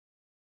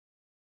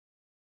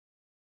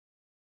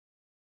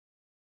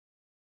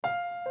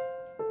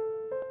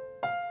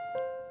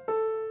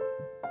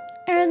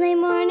Early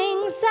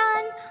morning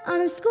sun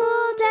on a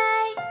school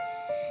day,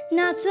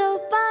 not so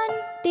fun,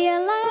 the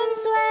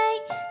alarm's way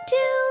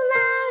too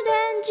loud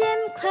and gym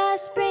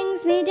class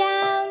brings me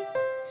down.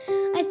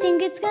 I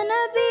think it's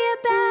gonna be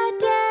a bad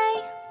day.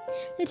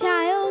 The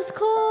tile's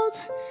cold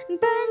and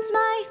burns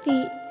my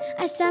feet.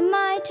 I stub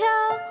my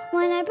toe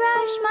when I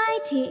brush my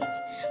teeth.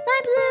 My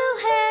blue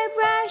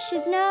hairbrush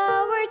is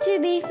nowhere to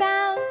be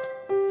found.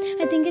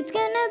 I think it's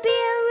gonna be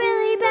a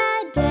really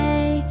bad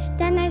day.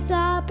 Then I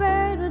saw a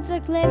bird with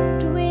a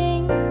clipped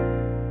wing.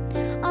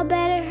 I'll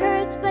bet it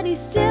hurts, but he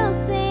still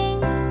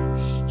sings.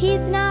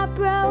 He's not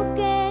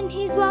broken,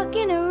 he's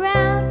walking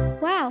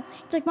around. Wow,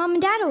 it's like Mom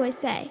and Dad always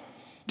say.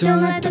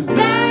 Don't let the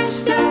bad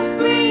stuff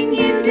bring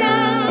you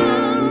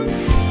down.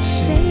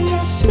 Say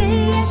yes,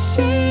 say yes,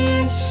 say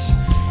yes.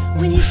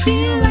 When you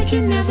feel like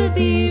you'll never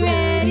be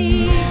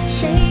ready.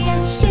 Say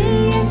yes,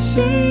 say yes,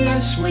 say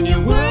yes. When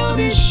your world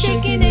is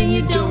shaking and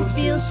you don't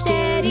feel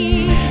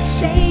steady.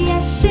 Say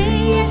yes,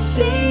 say yes,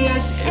 say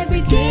yes.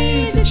 Every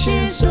day is a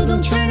chance, so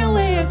don't turn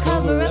away or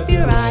cover up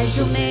your eyes.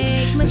 You'll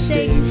make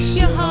mistakes.